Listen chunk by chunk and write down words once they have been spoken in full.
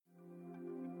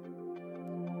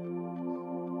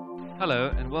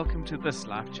Hello and welcome to this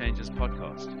Life Changes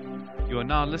podcast. You are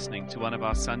now listening to one of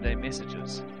our Sunday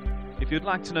messages. If you'd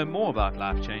like to know more about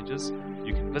Life Changes,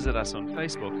 you can visit us on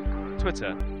Facebook,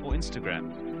 Twitter, or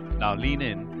Instagram. Now lean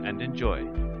in and enjoy.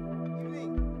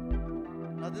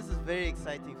 Evening. Now this is very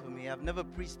exciting for me. I've never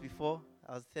preached before.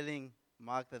 I was telling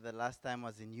Mark that the last time I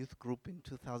was in youth group in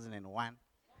 2001.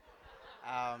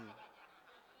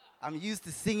 I'm used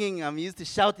to singing. I'm used to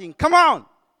shouting, "Come on!"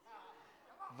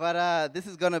 But this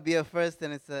is going to be a first,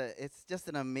 and it's just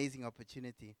an amazing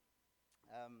opportunity.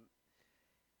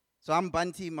 So I'm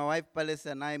Bunty. My wife,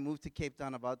 Palisa, and I moved to Cape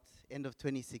Town about end of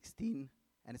 2016.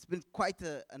 And it's been quite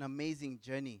an amazing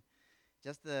journey.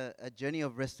 Just a journey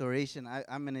of restoration.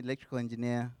 I'm an electrical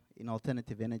engineer in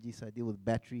alternative energy, so I deal with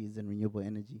batteries and renewable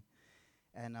energy.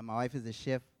 And my wife is a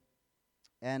chef.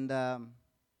 And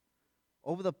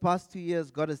over the past 2 years,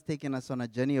 God has taken us on a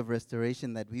journey of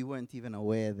restoration that we weren't even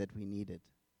aware that we needed.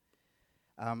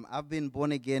 I've been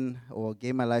born again, or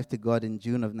gave my life to God in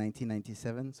June of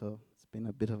 1997, so it's been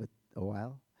a bit of a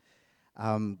while.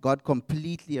 God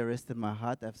completely arrested my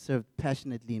heart. I've served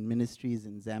passionately in ministries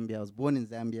in Zambia. I was born in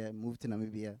Zambia, moved to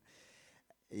Namibia.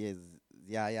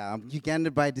 I'm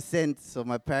Ugandan by descent, so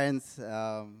my parents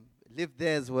lived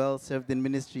there as well, served in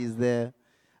ministries there,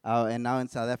 and now in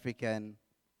South Africa.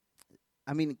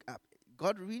 And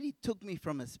God really took me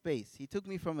from a space. He took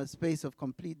me from a space of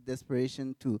complete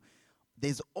desperation to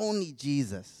there's only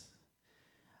Jesus.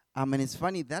 And it's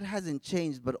funny, that hasn't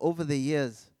changed, but over the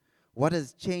years, what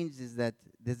has changed is that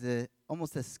there's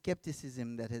almost a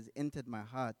skepticism that has entered my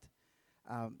heart,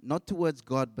 not towards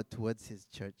God, but towards His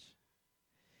church.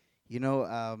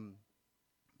 I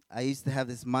used to have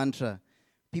this mantra,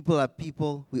 people are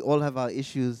people, we all have our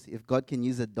issues. If God can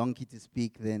use a donkey to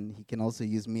speak, then He can also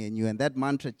use me and you. And that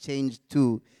mantra changed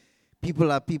to,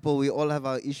 people are people, we all have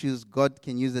our issues, God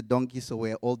can use a donkey, so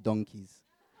we're all donkeys.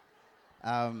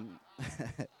 And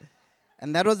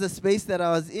that was the space that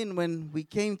I was in when we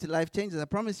came to Life Changes. I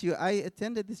promise you, I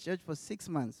attended this church for 6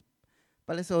 months.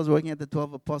 Palisa was working at the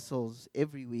 12 Apostles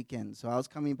every weekend. So I was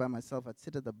coming by myself. I'd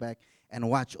sit at the back and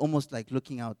watch, almost like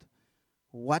looking out.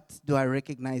 What do I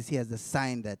recognize here as a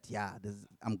sign that,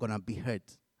 I'm going to be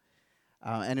hurt?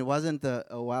 And it wasn't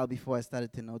a while before I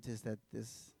started to notice that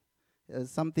there's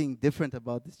something different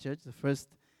about this church. The first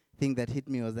thing that hit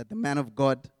me was that the man of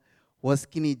God wore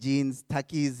skinny jeans,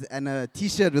 tuckies, and a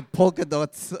T-shirt with polka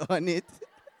dots on it.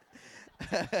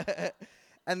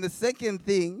 And the second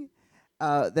thing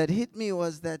that hit me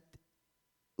was that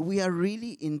we are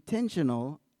really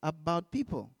intentional about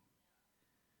people.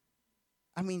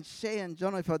 Shay and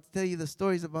John, if I were to tell you the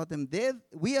stories about them,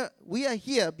 we are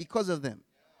here because of them.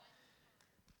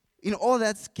 In all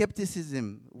that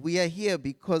skepticism, we are here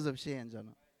because of Shay and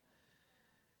John.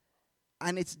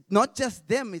 And it's not just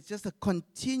them, it's just a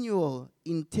continual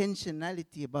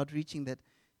intentionality about reaching that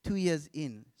 2 years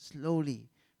in, slowly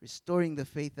restoring the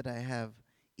faith that I have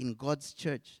in God's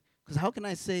church. Because how can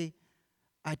I say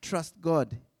I trust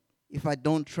God if I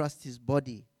don't trust His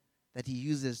body that He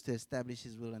uses to establish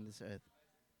His will on this earth?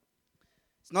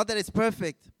 It's not that it's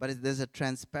perfect, but there's a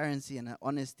transparency and an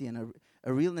honesty and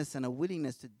a realness and a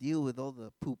willingness to deal with all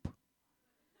the poop.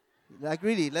 Like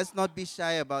really, let's not be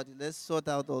shy about it. Let's sort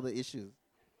out all the issues.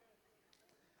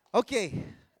 Okay.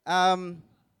 I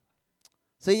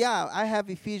have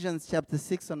Ephesians chapter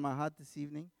 6 on my heart this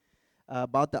evening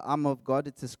about the armor of God.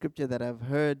 It's a scripture that I've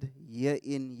heard year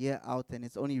in, year out, and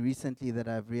it's only recently that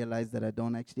I've realized that I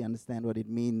don't actually understand what it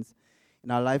means. In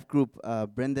our life group,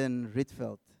 Brendan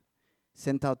Ritfeldt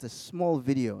sent out a short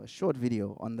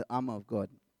video on the armor of God.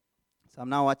 So I'm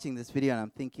now watching this video and I'm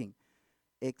thinking,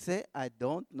 Exe, I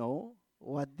don't know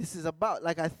what this is about.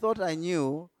 Like I thought I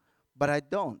knew, but I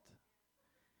don't.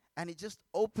 And it just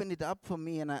opened it up for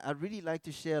me, and I'd really like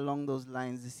to share along those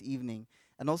lines this evening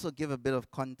and also give a bit of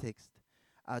context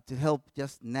to help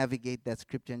just navigate that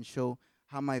scripture and show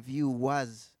how my view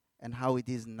was and how it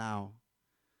is now.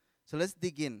 So let's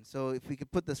dig in. So if we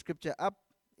could put the scripture up,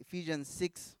 Ephesians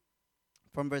 6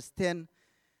 from verse 10.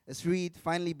 Let's read,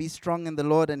 "Finally be strong in the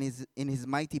Lord and in His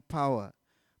mighty power.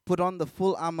 Put on the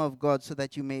full armor of God so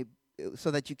that you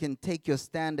can take your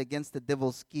stand against the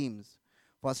devil's schemes.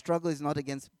 For our struggle is not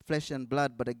against flesh and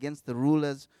blood, but against the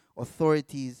rulers,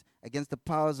 authorities, against the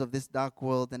powers of this dark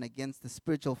world, and against the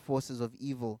spiritual forces of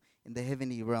evil in the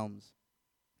heavenly realms.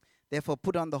 Therefore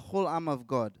put on the whole armor of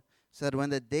God, so that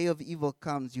when the day of evil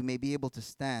comes, you may be able to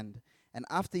stand. And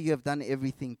after you have done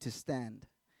everything, to stand.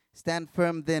 Stand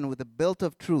firm then with a belt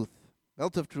of truth,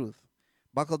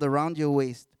 buckled around your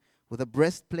waist, with a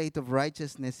breastplate of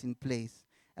righteousness in place,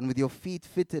 and with your feet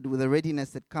fitted with the readiness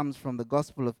that comes from the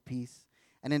gospel of peace.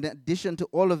 And in addition to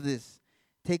all of this,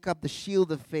 take up the shield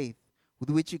of faith, with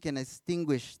which you can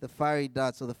extinguish the fiery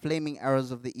darts or the flaming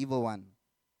arrows of the evil one.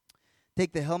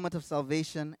 Take the helmet of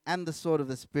salvation and the sword of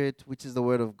the Spirit, which is the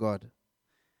word of God.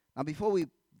 Now, before we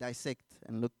dissect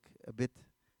and look a bit,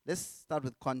 let's start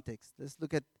with context. Let's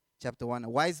look at chapter 1. A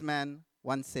wise man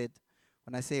once said,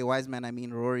 when I say a wise man, I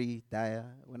mean Rory Dyer.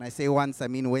 When I say once, I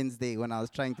mean Wednesday, when I was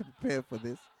trying to prepare for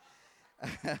this.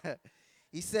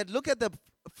 He said, look at the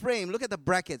frame, look at the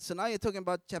brackets. So now you're talking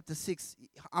about chapter 6,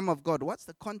 arm of God. What's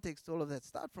the context to all of that?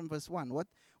 Start from verse 1.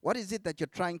 What is it that you're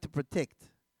trying to protect?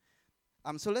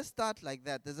 So let's start like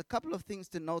that. There's a couple of things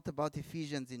to note about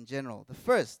Ephesians in general. The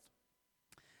first,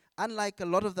 unlike a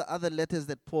lot of the other letters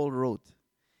that Paul wrote,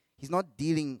 he's not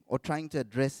dealing or trying to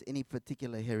address any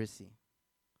particular heresy.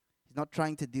 He's not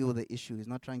trying to deal with the issue. He's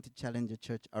not trying to challenge a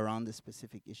church around a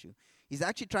specific issue. He's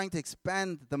actually trying to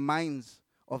expand the minds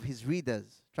of his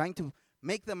readers, trying to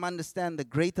make them understand the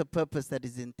greater purpose that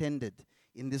is intended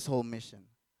in this whole mission.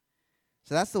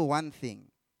 So that's the one thing.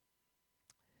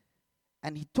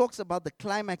 And he talks about the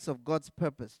climax of God's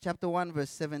purpose. Chapter 1,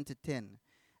 verse 7 to 10.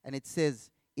 And it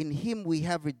says, in him we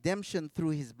have redemption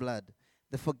through his blood,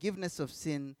 the forgiveness of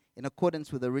sin in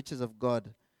accordance with the riches of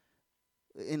God,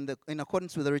 in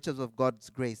accordance with the riches of God's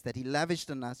grace, that he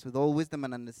lavished on us with all wisdom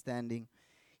and understanding.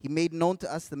 He made known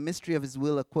to us the mystery of his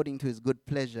will according to his good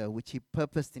pleasure, which he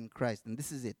purposed in Christ. And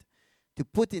this is it. To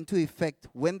put into effect,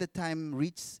 when the time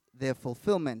reaches their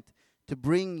fulfillment, to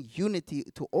bring unity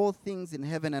to all things in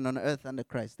heaven and on earth under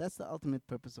Christ. That's the ultimate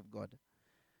purpose of God.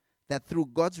 That through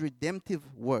God's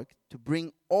redemptive work, to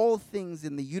bring all things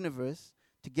in the universe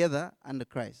together under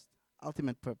Christ.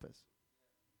 Ultimate purpose.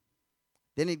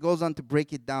 Then it goes on to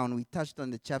break it down. We touched on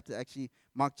the chapter. Actually,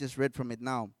 Mark just read from it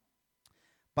now.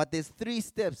 But there's 3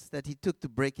 steps that he took to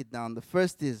break it down. The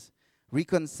first is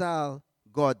reconcile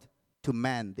God to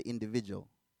man, the individual.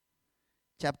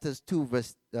 Chapters 2,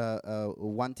 verse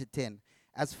 1 to 10.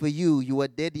 As for you, you were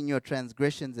dead in your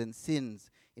transgressions and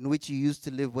sins, in which you used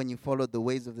to live when you followed the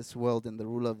ways of this world and the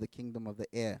ruler of the kingdom of the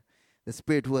air, the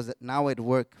spirit who is now at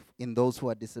work in those who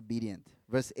are disobedient.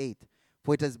 Verse 8.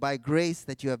 For it is by grace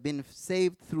that you have been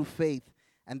saved through faith,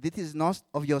 and this is not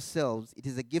of yourselves, it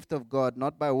is a gift of God,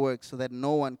 not by works, so that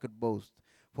no one could boast.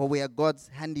 For we are God's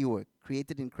handiwork,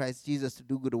 created in Christ Jesus to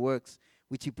do good works,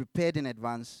 which he prepared in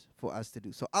advance for us to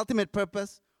do. So ultimate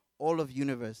purpose, all of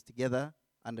universe together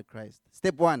under Christ.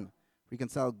 Step 1,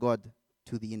 reconcile God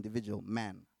to the individual,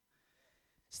 man.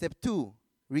 Step 2,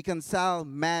 reconcile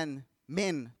men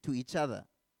to each other.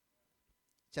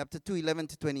 Chapter 2, 11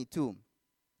 to 22.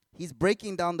 He's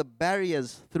breaking down the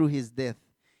barriers through his death.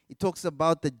 He talks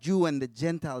about the Jew and the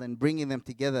Gentile and bringing them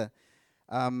together.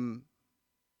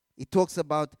 He talks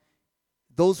about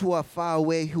those who are far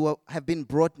away who have been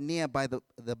brought near by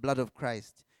the blood of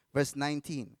Christ. Verse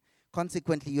 19.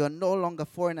 Consequently, you are no longer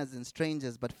foreigners and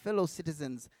strangers, but fellow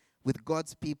citizens with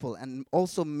God's people and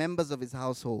also members of his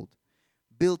household,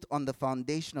 built on the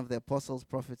foundation of the apostles,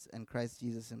 prophets, and Christ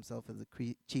Jesus himself as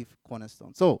the chief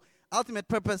cornerstone. So, ultimate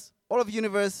purpose, all of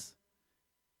universe,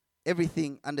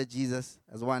 everything under Jesus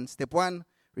as one. Step 1,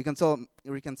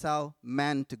 reconcile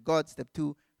man to God. Step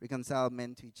 2, reconcile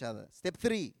men to each other. Step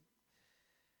 3,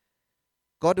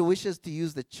 God wishes to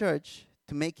use the church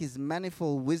to make his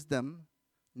manifold wisdom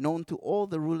known to all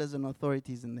the rulers and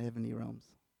authorities in the heavenly realms.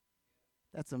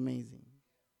 That's amazing.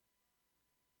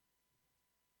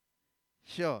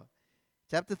 Sure.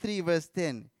 Chapter 3, verse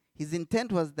 10. His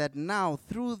intent was that now,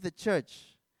 through the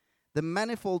church, the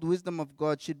manifold wisdom of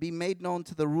God should be made known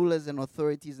to the rulers and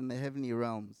authorities in the heavenly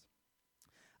realms,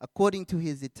 according to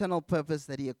his eternal purpose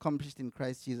that he accomplished in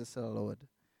Christ Jesus our Lord.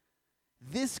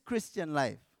 This Christian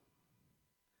life,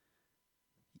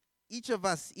 each of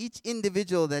us, each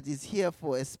individual that is here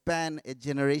for a span, a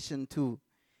generation two,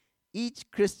 each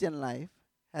Christian life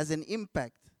has an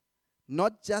impact,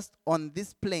 not just on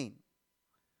this plane,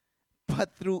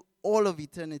 but through all of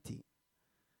eternity.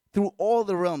 Through all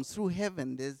the realms, through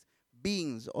heaven, there's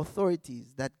beings,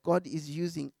 authorities that God is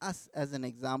using us as an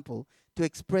example to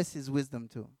express his wisdom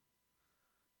to.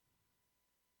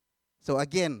 So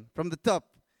again, from the top,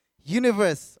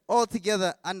 universe all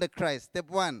together under Christ. Step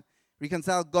 1,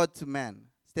 reconcile God to man.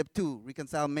 Step 2,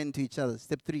 reconcile men to each other.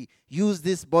 Step 3, use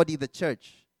this body, the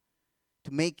church,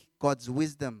 to make God's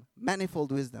wisdom,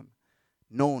 manifold wisdom,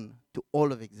 known to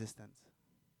all of existence.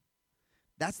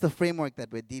 That's the framework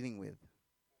that we're dealing with.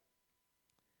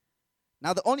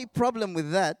 Now, the only problem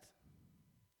with that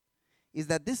is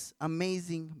that this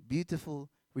amazing, beautiful,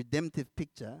 redemptive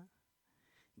picture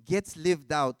gets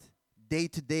lived out day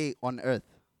to day on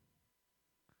earth.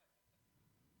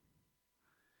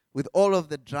 With all of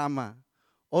the drama,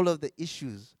 all of the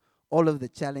issues, all of the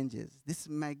challenges. This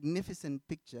magnificent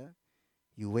picture,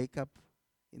 you wake up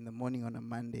in the morning on a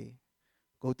Monday,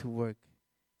 go to work,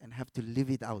 and have to live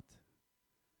it out.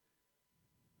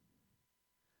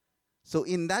 So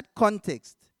in that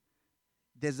context,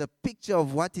 there's a picture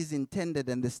of what is intended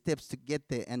and the steps to get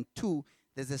there. And two,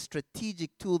 there's a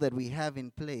strategic tool that we have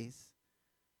in place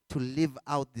to live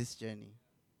out this journey.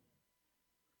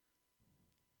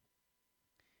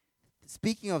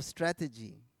 Speaking of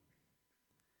strategy,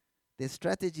 there's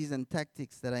strategies and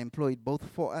tactics that are employed both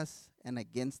for us and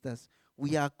against us.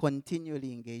 We are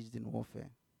continually engaged in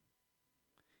warfare.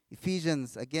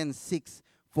 Ephesians, again, 6,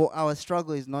 for our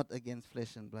struggle is not against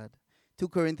flesh and blood. 2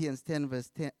 Corinthians 10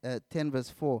 verse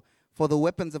 4, for the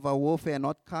weapons of our warfare are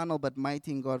not carnal, but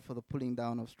mighty in God for the pulling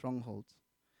down of strongholds.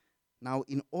 Now,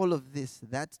 in all of this,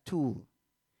 that tool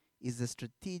is a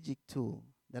strategic tool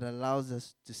that allows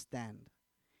us to stand.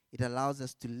 It allows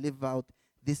us to live out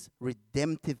this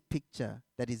redemptive picture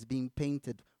that is being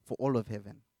painted for all of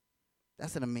heaven.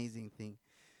 That's an amazing thing.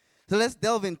 So let's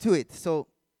delve into it. So,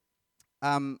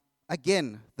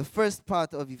 again, the first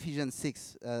part of Ephesians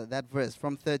 6, that verse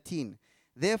from 13.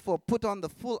 Therefore, put on the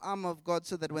full armor of God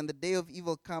so that when the day of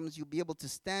evil comes, you'll be able to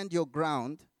stand your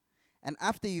ground. And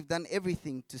after you've done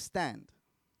everything, to stand.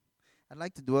 I'd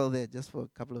like to dwell there just for a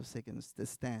couple of seconds, to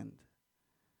stand.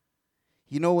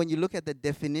 You know, when you look at the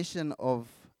definition of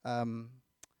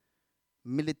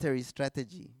military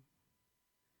strategy,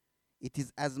 it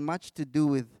is as much to do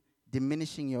with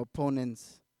diminishing your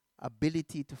opponent's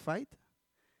ability to fight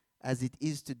as it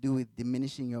is to do with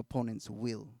diminishing your opponent's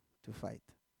will to fight.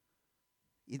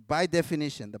 It, by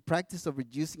definition, the practice of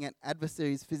reducing an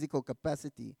adversary's physical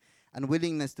capacity and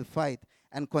willingness to fight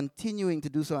and continuing to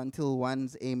do so until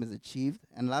one's aim is achieved.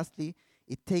 And lastly,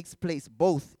 it takes place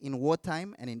both in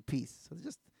wartime and in peace. So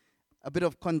just a bit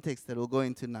of context that we'll go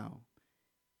into now.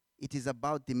 It is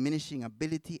about diminishing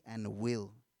ability and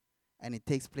will. And it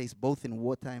takes place both in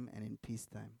wartime and in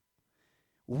peacetime.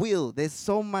 Will, there's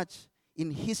so much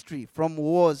in history, from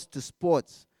wars to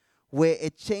sports, where a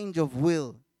change of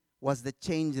will was the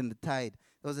change in the tide.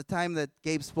 There was a time that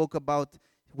Gabe spoke about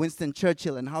Winston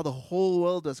Churchill and how the whole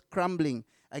world was crumbling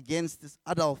against this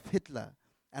Adolf Hitler.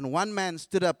 And one man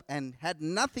stood up and had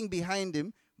nothing behind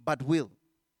him but will.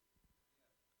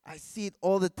 I see it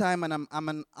all the time, and I'm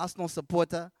an Arsenal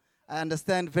supporter. I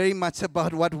understand very much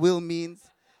about what will means.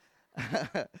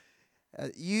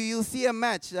 You'll see a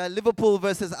match, Liverpool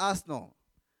versus Arsenal.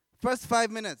 First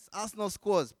 5 minutes, Arsenal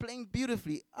scores, playing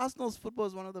beautifully. Arsenal's football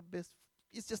is one of the best.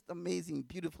 It's just amazing,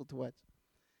 beautiful to watch.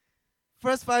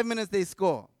 First 5 minutes, they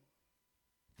score.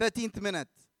 13th minute,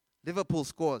 Liverpool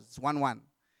scores. It's 1-1.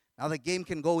 Now the game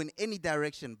can go in any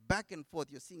direction, back and forth.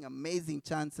 You're seeing amazing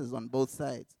chances on both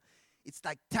sides. It's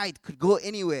like tight, could go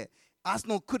anywhere.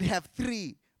 Arsenal could have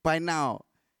 3 by now.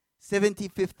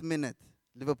 75th minute,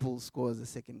 Liverpool scores the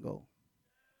second goal.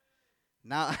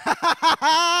 Now,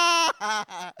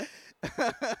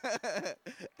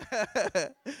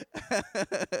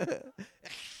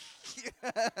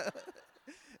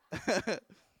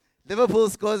 Liverpool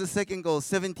scores the second goal,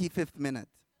 75th minute.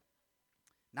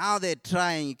 Now they're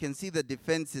trying. You can see the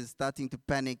defense is starting to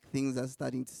panic. Things are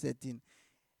starting to set in.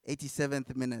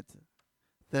 87th minute,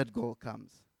 third goal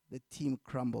comes. The team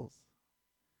crumbles.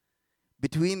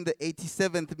 Between the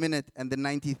 87th minute and the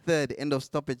 93rd, end of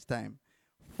stoppage time,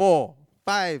 4,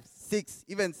 5, 6,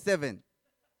 even 7.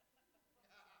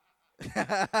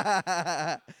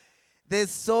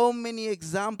 There's so many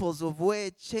examples of where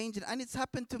it changed, and it's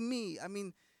happened to me. I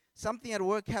mean, something at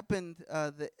work happened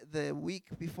the week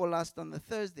before last on the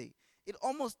Thursday. It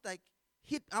almost like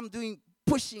hit. I'm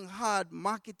pushing hard,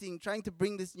 marketing, trying to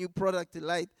bring this new product to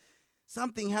light.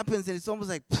 Something happens, and it's almost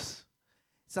like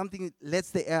something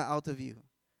lets the air out of you.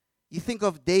 You think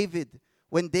of David.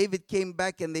 When David came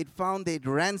back and they'd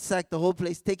ransacked the whole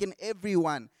place, taken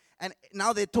everyone. And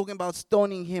now they're talking about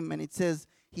stoning him, and it says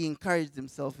he encouraged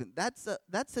himself. That's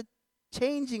a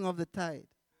changing of the tide.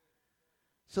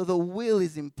 So the will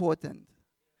is important.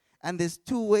 And there's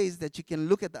 2 ways that you can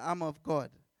look at the armor of God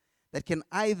that can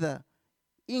either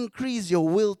increase your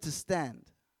will to stand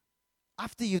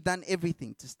after you've done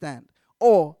everything to stand,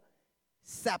 or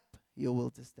sap your will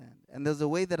to stand. And there's a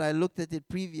way that I looked at it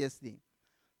previously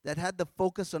that had the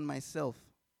focus on myself,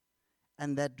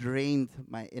 and that drained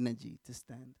my energy to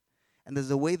stand. And there's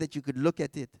a way that you could look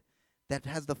at it that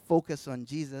has the focus on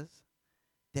Jesus,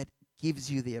 that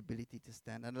gives you the ability to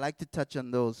stand. And I'd like to touch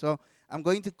on those. So I'm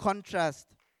going to contrast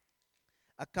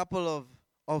a couple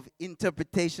of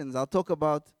interpretations. I'll talk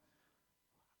about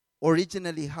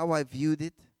originally how I viewed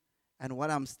it and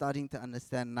what I'm starting to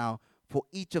understand now for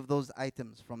each of those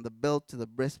items, from the belt to the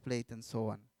breastplate and so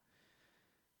on.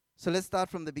 So let's start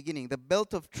from the beginning. The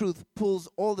belt of truth pulls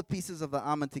all the pieces of the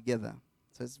armor together.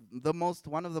 So it's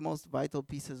one of the most vital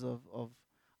pieces of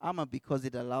armor, because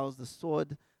it allows the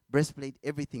sword, breastplate,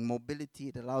 everything, mobility.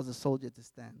 It allows the soldier to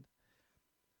stand.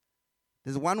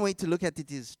 There's one way to look at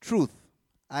it is truth.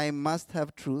 I must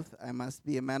have truth. I must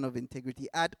be a man of integrity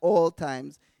at all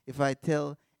times. If I'm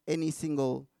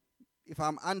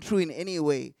untrue in any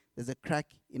way, there's a crack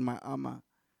in my armor,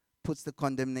 puts the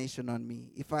condemnation on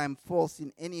me. If I'm false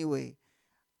in any way,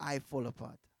 I fall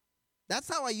apart. That's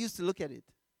how I used to look at it.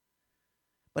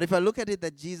 But if I look at it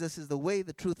that Jesus is the way,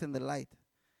 the truth, and the light,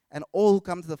 and all who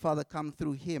come to the Father come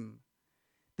through him,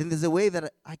 then there's a way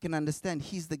that I can understand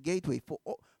he's the gateway.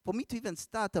 For me to even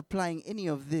start applying any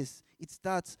of this, it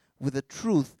starts with the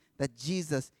truth that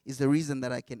Jesus is the reason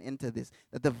that I can enter this.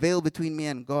 That the veil between me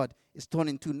and God is torn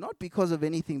in two, not because of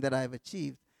anything that I've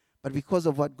achieved, but because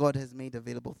of what God has made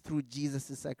available through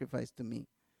Jesus' sacrifice to me.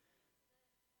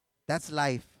 That's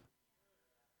life.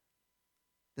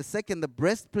 The second, the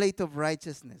breastplate of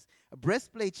righteousness. A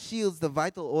breastplate shields the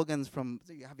vital organs from,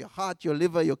 so you have your heart, your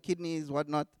liver, your kidneys,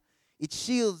 whatnot. It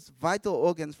shields vital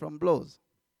organs from blows.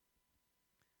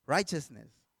 Righteousness.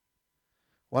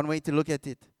 One way to look at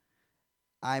it,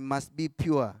 I must be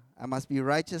pure. I must be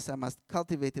righteous. I must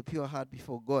cultivate a pure heart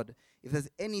before God. If there's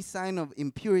any sign of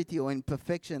impurity or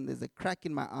imperfection, there's a crack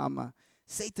in my armor.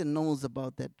 Satan knows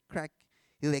about that crack.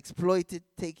 He'll exploit it,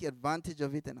 take advantage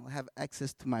of it, and I'll have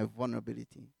access to my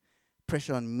vulnerability.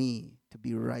 Pressure on me to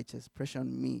be righteous. Pressure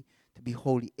on me to be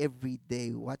holy every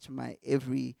day. Watch my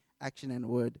every action and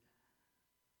word.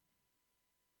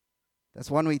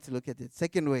 That's one way to look at it.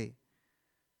 Second way,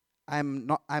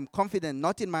 I'm confident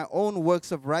not in my own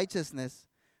works of righteousness,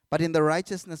 but in the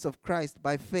righteousness of Christ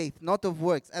by faith, not of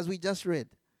works, as we just read,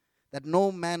 that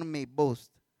no man may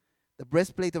boast. The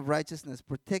breastplate of righteousness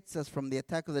protects us from the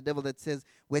attack of the devil that says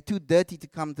we're too dirty to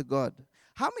come to God.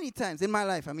 How many times in my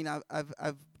life,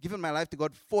 I've given my life to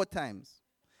God 4 times.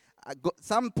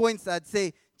 Some points I'd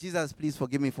say, Jesus, please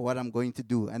forgive me for what I'm going to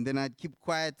do. And then I'd keep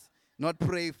quiet, not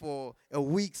pray for a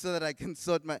week so that I can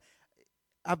sort my...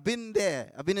 I've been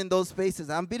there. I've been in those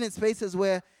spaces. I've been in spaces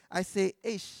where I say,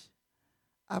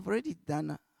 I've already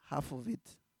done half of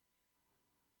it.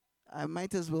 I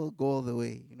might as well go all the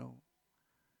way,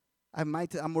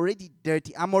 I'm already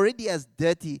dirty. I'm already as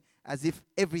dirty as if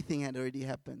everything had already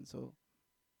happened. So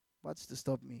what's to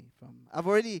stop me from... I've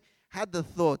already had the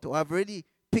thought, or I've already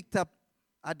picked up,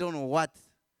 I don't know what,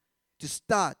 to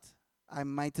start. I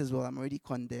might as well. I'm already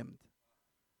condemned.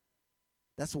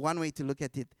 That's one way to look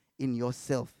at it, in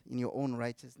yourself, in your own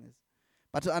righteousness.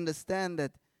 But to understand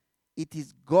that it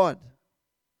is God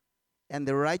and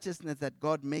the righteousness that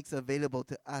God makes available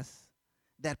to us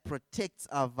that protects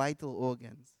our vital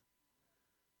organs.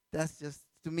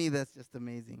 To me, that's just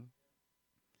amazing.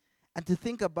 And to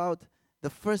think about the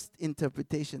first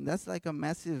interpretation, that's like a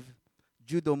massive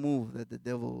judo move that the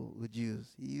devil would use.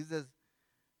 He uses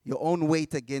your own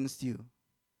weight against you.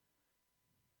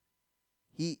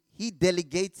 He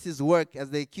delegates his work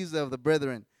as the accuser of the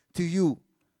brethren to you.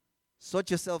 Sort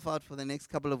yourself out for the next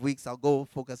couple of weeks. I'll go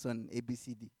focus on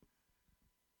ABCD.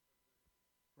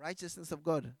 Righteousness of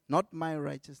God, not my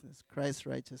righteousness, Christ's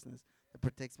righteousness that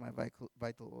protects my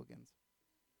vital organs.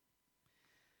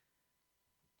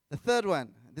 The third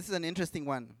one, this is an interesting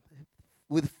one.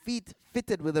 With feet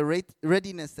fitted with a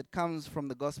readiness that comes from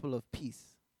the gospel of peace.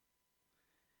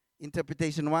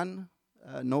 Interpretation 1,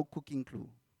 no cooking clue.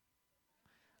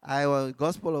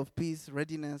 Gospel of peace,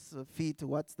 readiness, feet,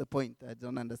 what's the point? I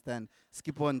don't understand.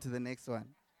 Skip on to the next one.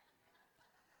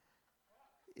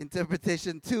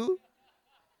 Interpretation 2,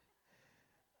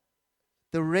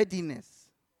 the readiness.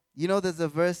 There's a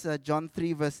verse, John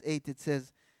 3, verse 8, it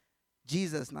says,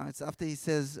 Jesus, now it's after he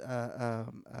says,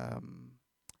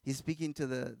 he's speaking to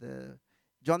the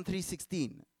John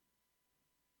 3:16.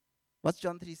 What's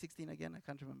John 3:16 again? I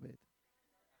can't remember it.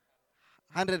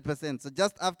 100%. So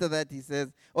just after that he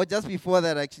says, or just before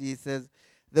that actually, he says,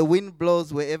 the wind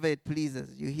blows wherever it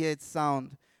pleases. You hear its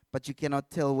sound, but you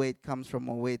cannot tell where it comes from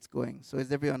or where it's going. So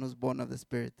is everyone who's born of the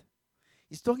Spirit.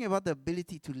 He's talking about the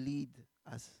ability to lead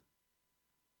us.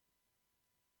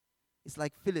 It's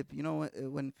like Philip,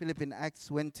 when Philip in Acts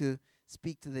went to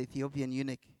speak to the Ethiopian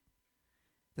eunuch.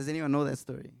 Does anyone know that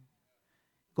story?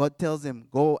 God tells him,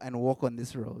 go and walk on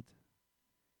this road.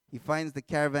 He finds the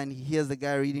caravan. He hears the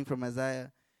guy reading from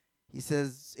Isaiah. He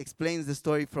explains the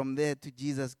story from there to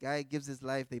Jesus. Guy gives his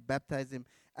life. They baptize him.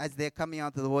 As they're coming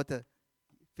out of the water,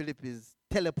 Philip is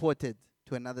teleported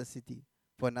to another city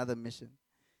for another mission.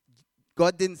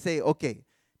 God didn't say, okay,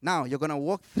 now you're going to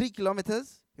walk 3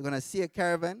 kilometers. You're going to see a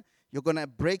caravan. You're going to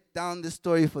break down the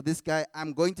story for this guy.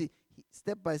 I'm going to,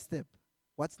 step by step.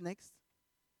 What's next?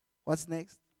 What's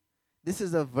next? This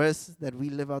is a verse that we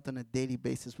live out on a daily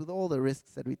basis with all the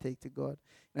risks that we take to God.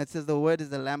 And it says the word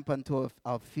is a lamp unto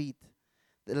our feet.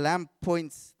 The lamp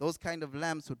points, those kind of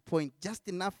lamps would point just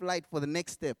enough light for the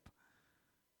next step.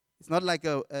 It's not like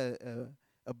a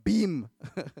beam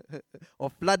or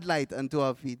floodlight unto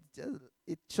our feet.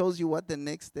 It shows you what the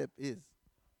next step is.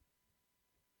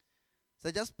 So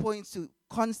it just points to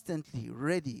constantly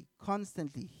ready,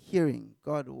 constantly hearing,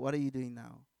 God, what are you doing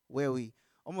now? Where are we?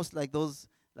 Almost like those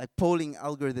like polling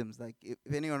algorithms. Like if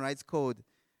anyone writes code,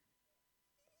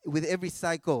 with every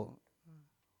cycle,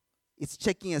 it's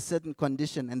checking a certain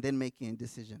condition and then making a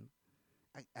decision.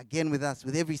 Again with us,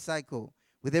 with every cycle,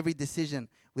 with every decision,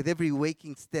 with every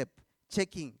waking step,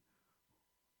 checking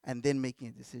and then making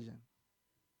a decision.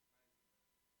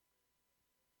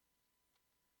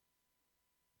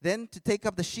 Then to take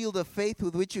up the shield of faith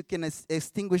with which you can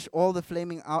extinguish all the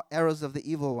flaming arrows of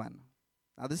the evil one.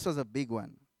 Now this was a big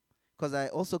one, because I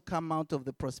also come out of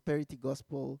the prosperity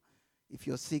gospel. If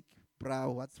you're sick,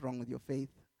 what's wrong with your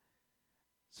faith?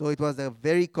 So it was a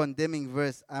very condemning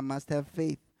verse. I must have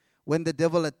faith. When the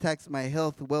devil attacks my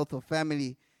health, wealth, or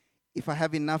family, if I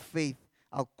have enough faith,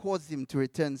 I'll cause him to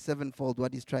return sevenfold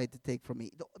what he's tried to take from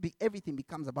me. Everything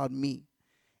becomes about me.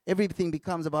 Everything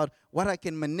becomes about what I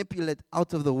can manipulate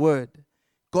out of the word.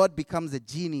 God becomes a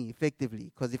genie,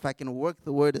 effectively, because if I can work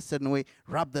the word a certain way,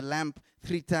 rub the lamp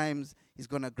 3 times, he's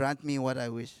going to grant me what I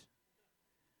wish.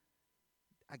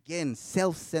 Again,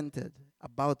 self-centered,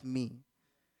 about me.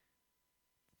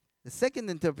 The second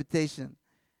interpretation,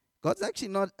 God's actually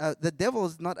not, the devil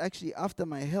is not actually after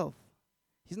my health.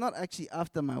 He's not actually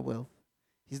after my wealth.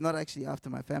 He's not actually after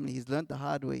my family. He's learned the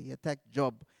hard way. He attacked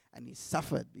Job, and he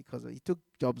suffered because he took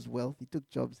Job's wealth. He took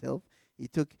Job's health.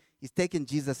 He's taken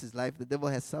Jesus' life. The devil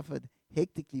has suffered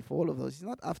hectically for all of those. He's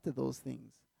not after those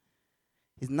things.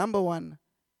 His number one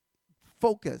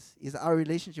focus is our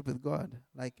relationship with God.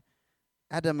 Like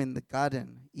Adam in the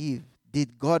garden, Eve.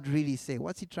 Did God really say?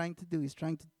 What's he trying to do? He's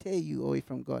trying to tear you away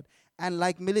from God. And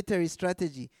like military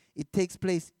strategy, it takes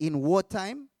place in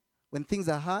wartime, when things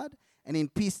are hard, and in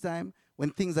peacetime, when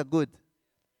things are good.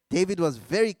 David was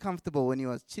very comfortable when he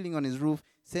was chilling on his roof,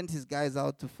 sent his guys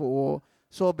out to war,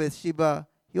 saw Bathsheba.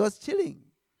 He was chilling.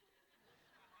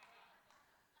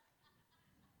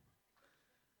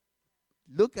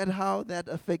 Look at how that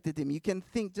affected him. You can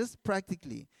think just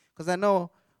practically, because I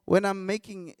know when I'm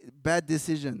making bad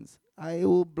decisions, I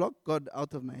will block God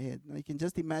out of my head. Now you can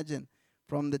just imagine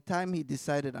from the time he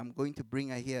decided I'm going to bring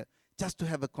her here just to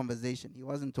have a conversation, he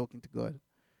wasn't talking to God.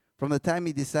 From the time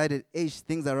he decided,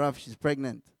 things are rough, she's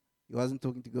pregnant, he wasn't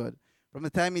talking to God. From the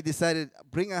time he decided,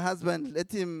 bring a husband,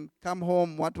 let him come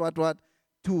home,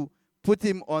 to put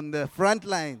him on the front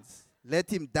lines,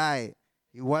 let him die,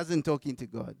 he wasn't talking to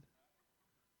God.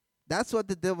 That's what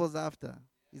the devil's after.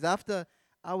 He's after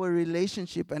our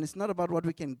relationship, and it's not about what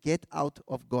we can get out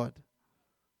of God.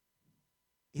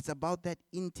 It's about that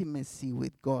intimacy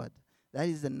with God. That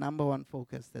is the number one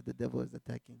focus that the devil is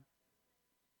attacking.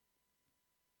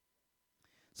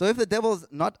 So if the devil's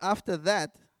not after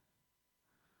that,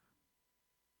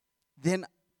 then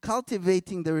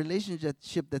cultivating the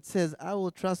relationship that says, I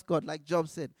will trust God, like Job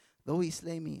said, though he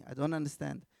slay me, I don't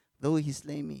understand. Though he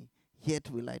slay me, yet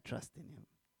will I trust in him.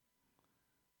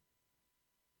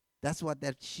 That's what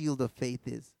that shield of faith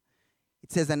is.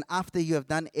 It says, and after you have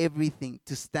done everything,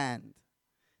 to stand.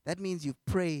 That means you've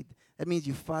prayed. That means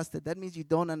you've fasted. That means you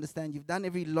don't understand. You've done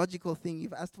every logical thing.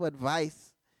 You've asked for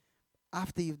advice.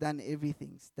 After you've done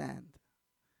everything, stand.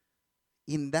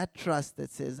 In that trust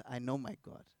that says, I know my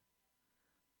God.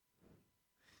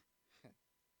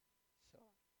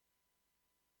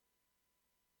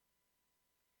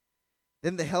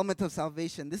 Then the helmet of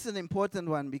salvation. This is an important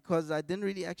one because I didn't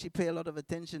really actually pay a lot of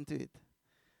attention to it.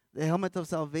 The helmet of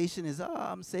salvation is,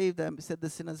 I'm saved. I said the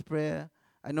sinner's prayer.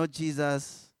 I know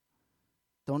Jesus.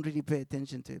 Don't really pay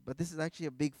attention to it. But this is actually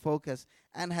a big focus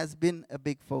and has been a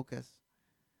big focus.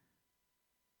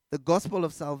 The gospel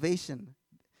of salvation.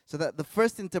 So that the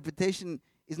first interpretation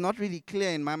is not really clear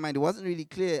in my mind. It wasn't really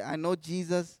clear. I know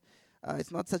Jesus.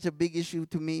 It's not such a big issue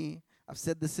to me. I've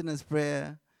said the sinner's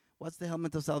prayer. What's the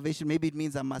helmet of salvation? Maybe it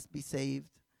means I must be saved.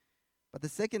 But the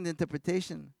second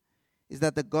interpretation is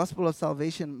that the gospel of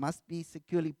salvation must be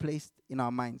securely placed in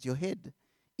our minds. Your head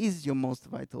is your most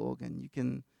vital organ. You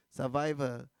can survive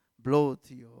a blow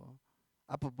to your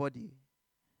upper body.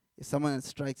 If someone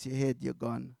strikes your head, you're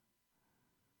gone.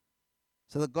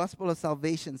 So the gospel of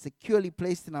salvation, securely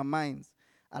placed in our minds,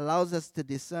 allows us to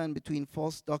discern between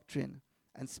false doctrine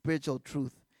and spiritual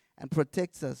truth and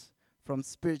protects us from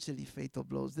spiritually fatal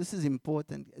blows. This is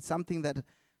important. It's something that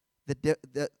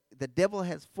the devil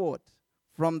has fought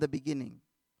from the beginning.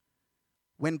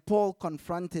 When Paul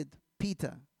confronted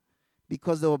Peter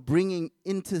because they were bringing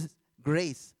into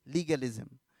grace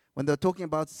legalism, when they were talking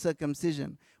about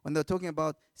circumcision, when they were talking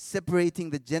about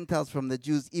separating the Gentiles from the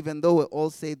Jews, even though we're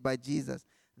all saved by Jesus,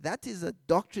 that is a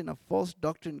doctrine, a false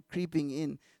doctrine creeping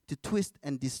in to twist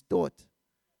and distort.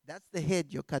 That's the head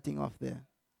you're cutting off there.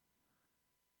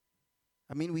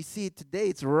 I mean, we see it today.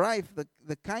 It's rife.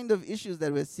 The kind of issues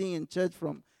that we're seeing in church,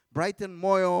 from Brighton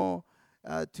Moyo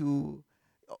to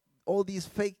all these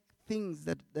fake things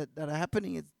that are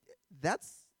happening,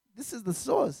 this is the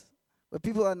source, where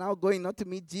people are now going not to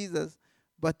meet Jesus,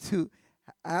 but to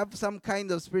have some kind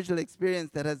of spiritual experience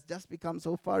that has just become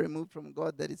so far removed from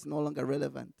God that it's no longer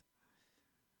relevant.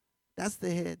 That's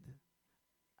the head.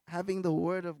 Having the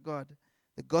Word of God,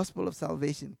 the gospel of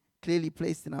salvation, clearly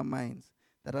placed in our minds,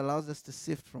 that allows us to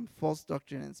sift from false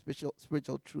doctrine and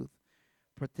spiritual truth,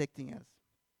 protecting us.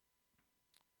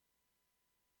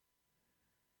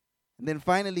 And then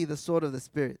finally, the sword of the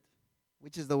Spirit,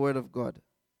 which is the Word of God.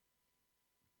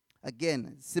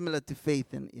 Again, similar to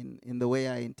faith in the way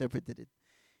I interpreted it.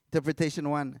 Interpretation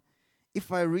 1,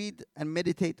 if I read and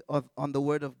meditate on the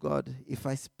Word of God, if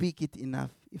I speak it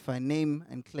enough, if I name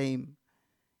and claim,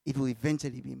 it will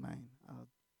eventually be mine. I'll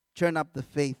churn up the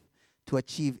faith to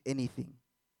achieve anything.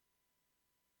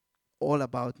 All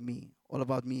about me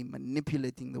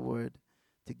manipulating the Word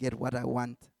to get what I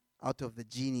want out of the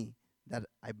genie that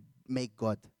I make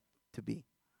God to be.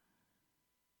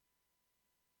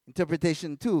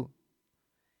 Interpretation 2,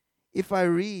 if I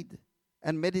read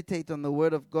and meditate on the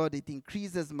Word of God, it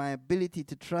increases my ability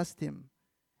to trust Him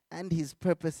and His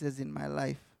purposes in my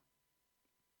life.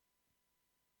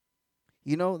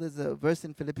 You know, there's a verse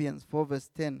in Philippians 4 verse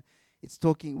 10. It's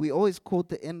talking, we always quote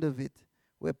the end of it,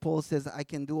 where Paul says, I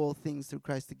can do all things through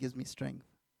Christ who gives me strength.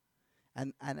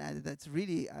 And that's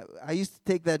really, I used to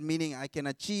take that meaning, I can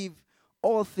achieve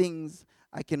all things,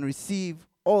 I can receive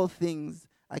all things,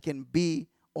 I can be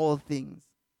all things,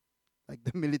 like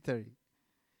the military.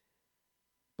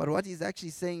 But what he's actually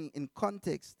saying in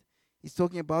context, he's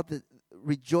talking about the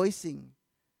rejoicing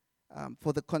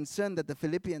for the concern that the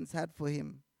Philippians had for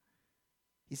him.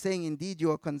 He's saying, indeed,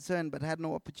 you are concerned, but had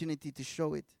no opportunity to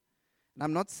show it. And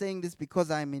I'm not saying this because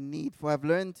I'm in need, for I've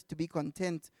learned to be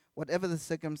content, whatever the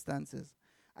circumstances.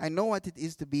 I know what it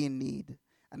is to be in need,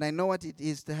 and I know what it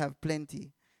is to have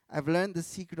plenty. I've learned the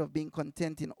secret of being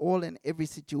content in all and every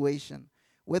situation,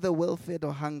 whether well-fed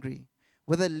or hungry,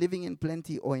 whether living in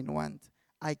plenty or in want.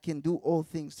 I can do all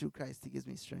things through Christ who gives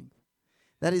me strength.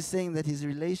 That is saying that his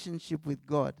relationship with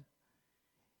God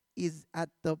is at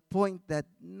the point that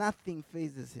nothing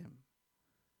phases him.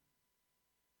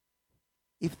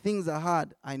 If things are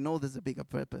hard, I know there's a bigger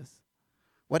purpose.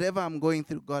 Whatever I'm going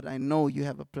through, God, I know you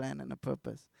have a plan and a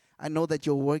purpose. I know that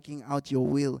you're working out your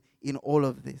will in all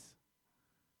of this.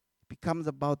 It becomes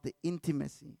about the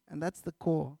intimacy, and that's the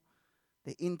core,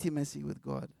 the intimacy with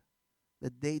God,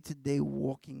 the day-to-day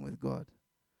walking with God.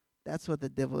 That's what the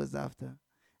devil is after,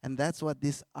 and that's what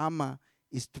this armor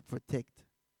is to protect.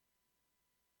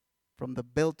 From the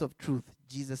belt of truth,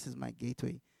 Jesus is my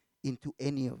gateway into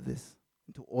any of this,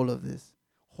 into all of this,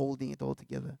 holding it all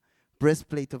together.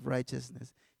 Breastplate of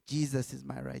righteousness, Jesus is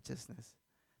my righteousness.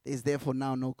 There is therefore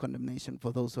now no condemnation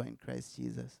for those who are in Christ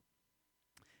Jesus.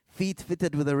 Feet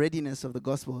fitted with the readiness of the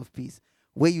gospel of peace.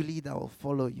 Where you lead, I will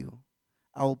follow you.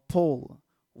 I will poll.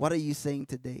 What are you saying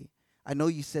today? I know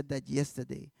you said that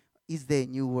yesterday. Is there a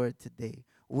new word today?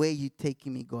 Where are you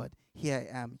taking me, God? Here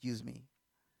I am. Use me.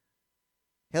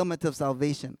 Helmet of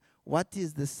salvation. What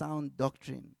is the sound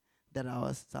doctrine that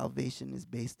our salvation is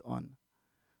based on?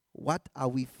 What are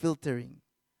we filtering?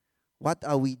 What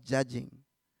are we judging?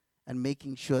 And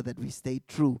making sure that we stay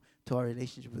true to our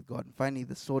relationship with God. And finally,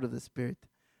 the sword of the Spirit.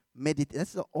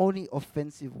 That's the only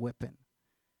offensive weapon.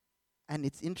 And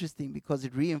it's interesting because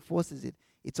it reinforces it.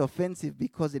 It's offensive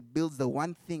because it builds the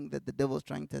one thing that the devil is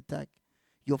trying to attack.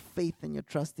 Your faith and your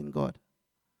trust in God.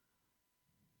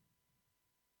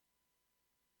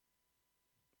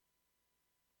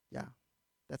 Yeah,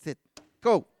 that's it.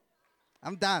 Go.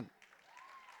 I'm done.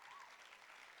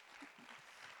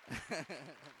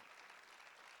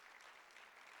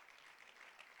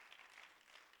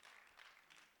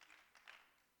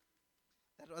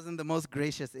 That wasn't the most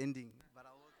gracious ending. But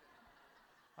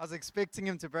I was expecting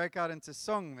him to break out into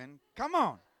song, man. Come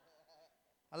on.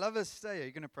 I love his stay.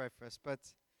 You're going to pray for us. But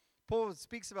Paul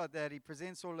speaks about that. He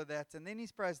presents all of that. And then he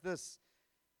prays this,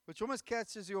 which almost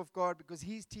catches you off guard because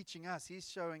he's teaching us. He's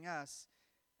showing us.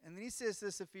 And then he says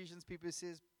this, Ephesians people, he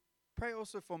says, pray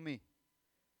also for me.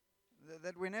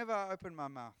 That whenever I open my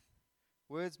mouth,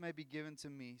 words may be given to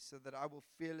me so that I will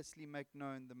fearlessly make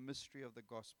known the mystery of the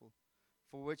gospel,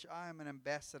 for which I am an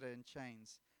ambassador in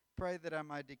chains. Pray that I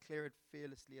might declare it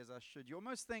fearlessly as I should. You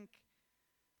almost think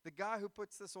the guy who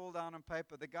puts this all down on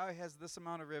paper, the guy who has this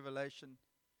amount of revelation,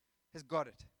 has got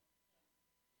it.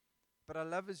 But I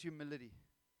love his humility.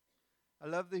 I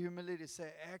love the humility to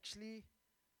say, actually,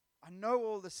 I know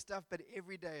all this stuff, but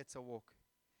every day it's a walk.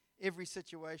 Every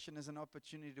situation is an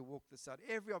opportunity to walk this out.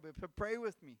 Pray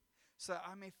with me. So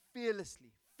I may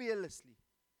fearlessly.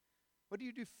 What do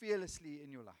you do fearlessly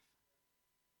in your life?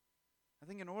 I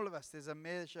think in all of us there's a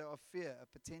measure of fear, a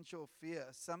potential fear,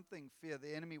 something fear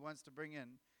the enemy wants to bring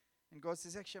in. And God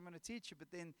says, actually, I'm going to teach you.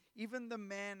 But then even the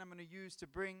man I'm going to use to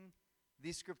bring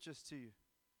these scriptures to you,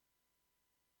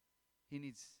 he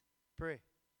needs prayer.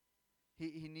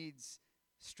 He needs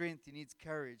strength. He needs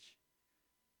courage.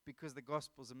 Because the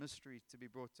gospel is a mystery to be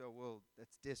brought to a world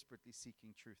that's desperately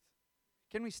seeking truth.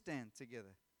 Can we stand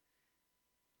together?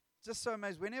 Just so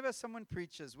amazed. Whenever someone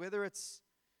preaches, whether it's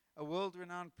a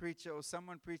world-renowned preacher or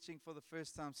someone preaching for the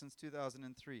first time since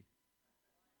 2003.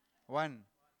 One.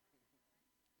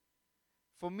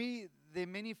 For me, there are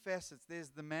many facets. There's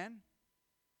the man,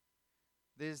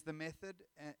 there's the method,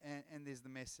 and there's the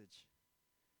message.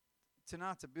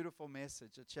 Tonight, a beautiful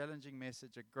message, a challenging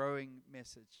message, a growing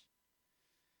message.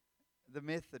 The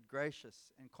method,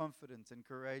 gracious and confident and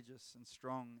courageous and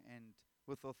strong and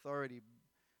with authority.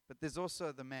 But there's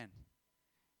also the man.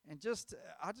 And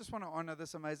I just want to honor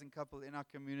this amazing couple in our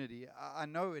community. I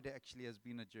know it actually has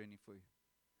been a journey for you.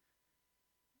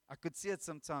 I could see it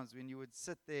sometimes when you would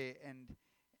sit there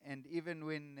and even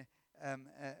when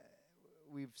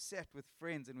we've sat with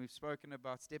friends and we've spoken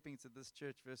about stepping to this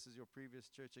church versus your previous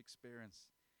church experience.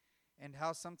 And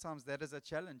how sometimes that is a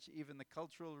challenge, even the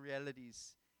cultural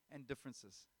realities and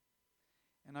differences.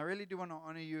 And I really do want to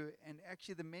honor you. And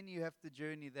actually the men you have to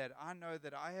journey that. I know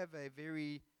that I have a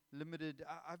very limited,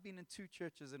 I've been in two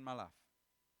churches in my life.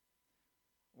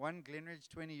 One, Glenridge,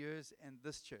 20 years, and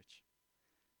this church.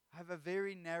 I have a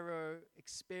very narrow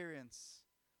experience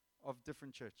of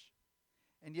different church.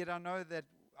 And yet I know that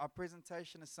our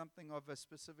presentation is something of a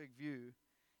specific view.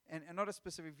 And not a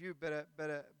specific view, but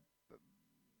a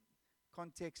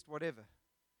context, whatever.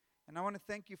 And I want to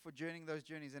thank you for journeying those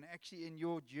journeys. And actually in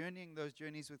your journeying those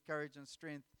journeys with courage and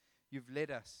strength, you've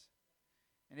led us.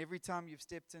 And every time you've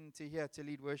stepped into here to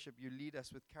lead worship, you lead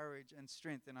us with courage and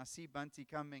strength. And I see Bunty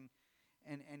coming,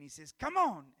 and he says, come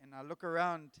on! And I look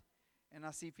around, and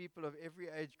I see people of every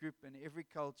age group and every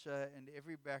culture and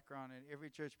every background and every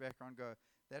church background go,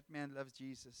 that man loves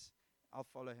Jesus. I'll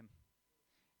follow him.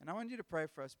 And I want you to pray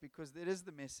for us because it is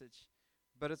the message,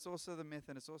 but it's also the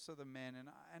method, it's also the man.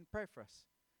 And pray for us.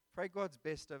 Pray God's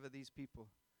best over these people.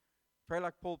 Pray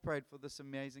like Paul prayed for this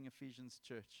amazing Ephesians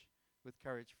church with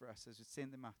courage for us as we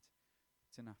send them out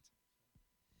tonight.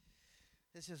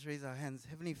 Let's just raise our hands.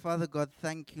 Heavenly Father, God,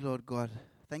 thank you, Lord God.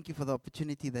 Thank you for the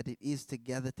opportunity that it is to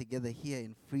gather together here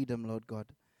in freedom, Lord God.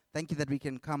 Thank you that we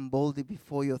can come boldly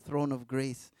before your throne of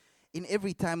grace in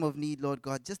every time of need, Lord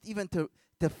God, just even to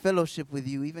fellowship with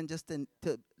you, even just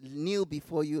to kneel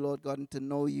before you, Lord God, and to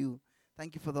know you.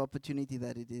 Thank you for the opportunity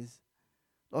that it is.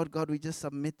 Lord God, we just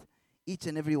submit each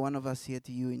and every one of us here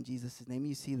to you in Jesus' name.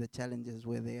 You see the challenges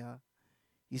where they are.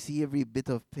 You see every bit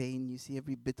of pain. You see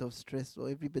every bit of stress or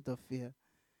every bit of fear.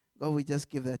 God, we just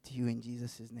give that to you in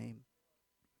Jesus' name.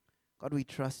 God, we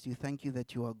trust you. Thank you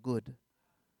that you are good.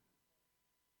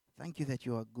 Thank you that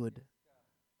you are good.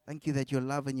 Thank you that your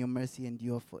love and your mercy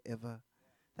endure forever.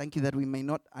 Thank you that we may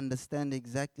not understand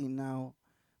exactly now,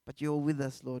 but you're with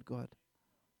us, Lord God.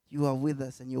 You are with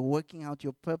us and you're working out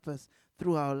your purpose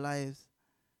through our lives.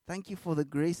 Thank you for the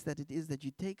grace that it is that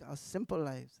you take our simple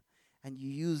lives and you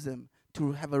use them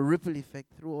to have a ripple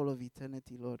effect through all of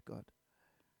eternity, Lord God.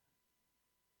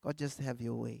 God, just have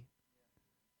your way.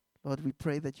 Lord, we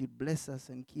pray that you'd bless us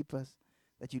and keep us,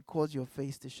 that you'd cause your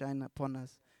face to shine upon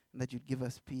us, and that you'd give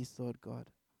us peace, Lord God.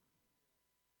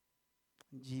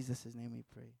 In Jesus' name we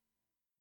pray.